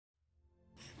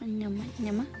Nyama,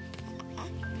 nyama.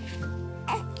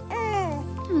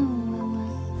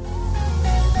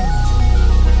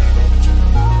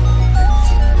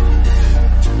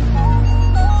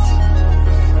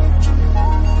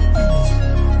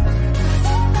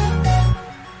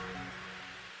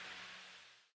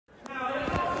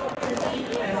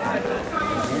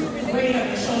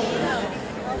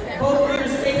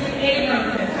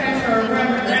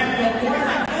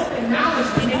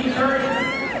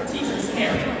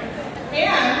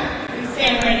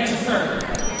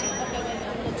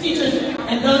 Teachers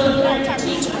and those who plan to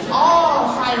teach all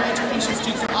higher education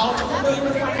students are all familiar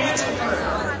with financial burden.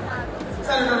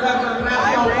 Senator Reverend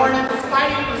Raphael Warnock is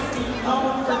fighting for student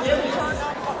loan forgiveness,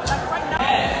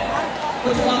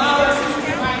 which will allow our students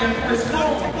to buy their first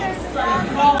home, start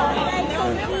enrolling,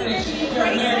 and achieve their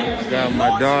American dream. Got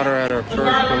my daughter at her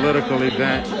first political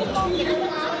event.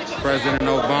 President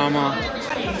Obama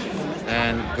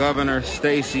and Governor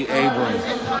Stacey Abrams.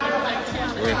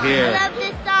 We're here.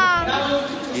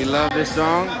 You love this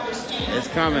song? It's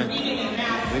coming.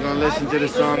 We're gonna listen to the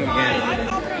song again.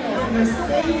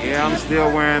 Yeah, I'm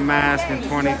still wearing masks in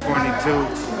 2022.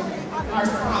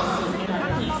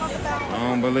 I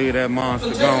don't believe that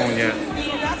monster gone yet.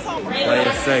 Play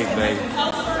it safe, baby.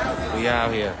 We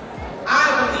out here. I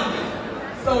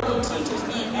believe so do teachers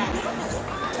need access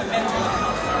to mental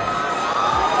health.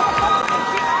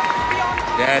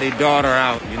 Daddy, daughter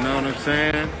out. You know what I'm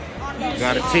saying? You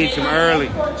gotta teach them early.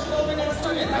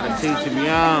 Gotta teach them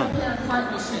young.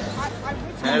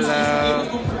 Hello.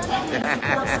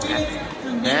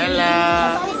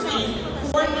 Hello.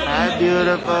 Hi,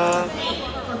 beautiful.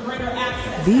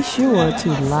 Be sure to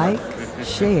like,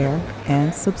 share,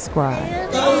 and subscribe.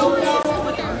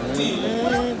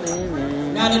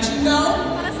 Now that you know,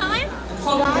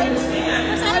 hope you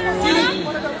understand.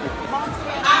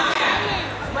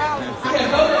 I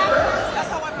have voted first.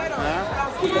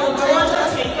 People in Georgia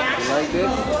take action. Like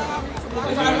this?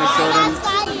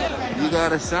 You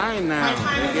got a sign now.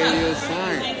 They gave you a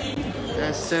sign.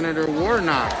 That's Senator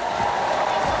Warnock.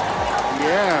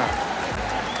 Yeah.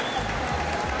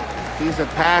 He's a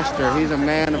pastor. He's a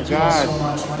man of God.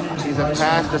 He's a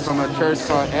pastor from a church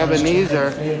called Ebenezer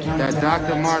that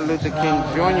Dr. Martin Luther King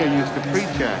Jr. used to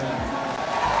preach at.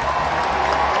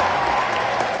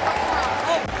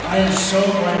 I am so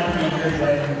glad to be here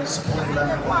today and supporting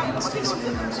Reverend and Stacey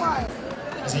Abrams.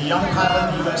 As a young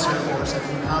pilot in the U.S. Air Force, I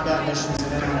flew combat missions in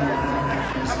international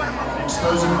countries,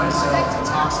 exposing myself to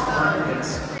toxic targets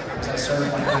as I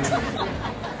served my country.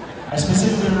 I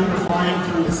specifically remember flying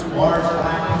through large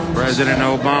black holes. President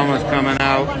Obama's coming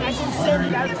out.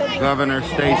 Governor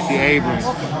Stacey Abrams.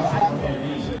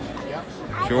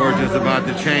 Georgia's about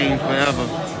to change forever.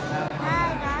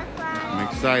 I'm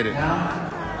excited. Now,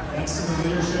 thanks to the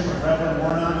leadership of Reverend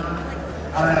Warnock,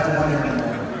 I don't have to wonder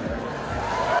anymore.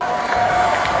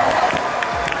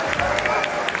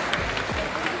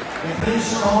 With his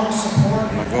strong support,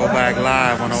 I'm gonna go back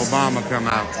live when Obama come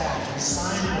out.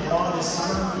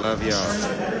 Love y'all.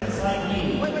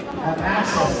 Have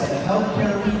access to the health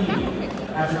care we need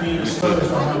after being exposed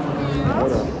to harmful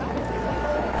pollutants.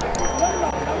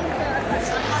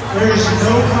 There is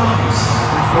no promise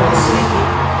for the safety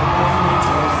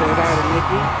of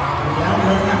Nikki without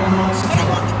Reverend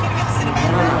support.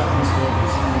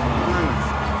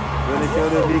 Really show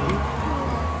the Vicky?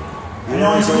 I know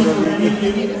I speak for many of you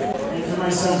and for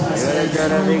myself when I say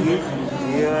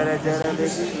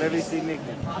Let me see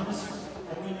Nikki.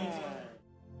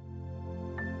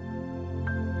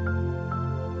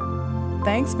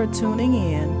 Thanks for tuning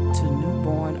in to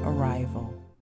Newborn Arrival.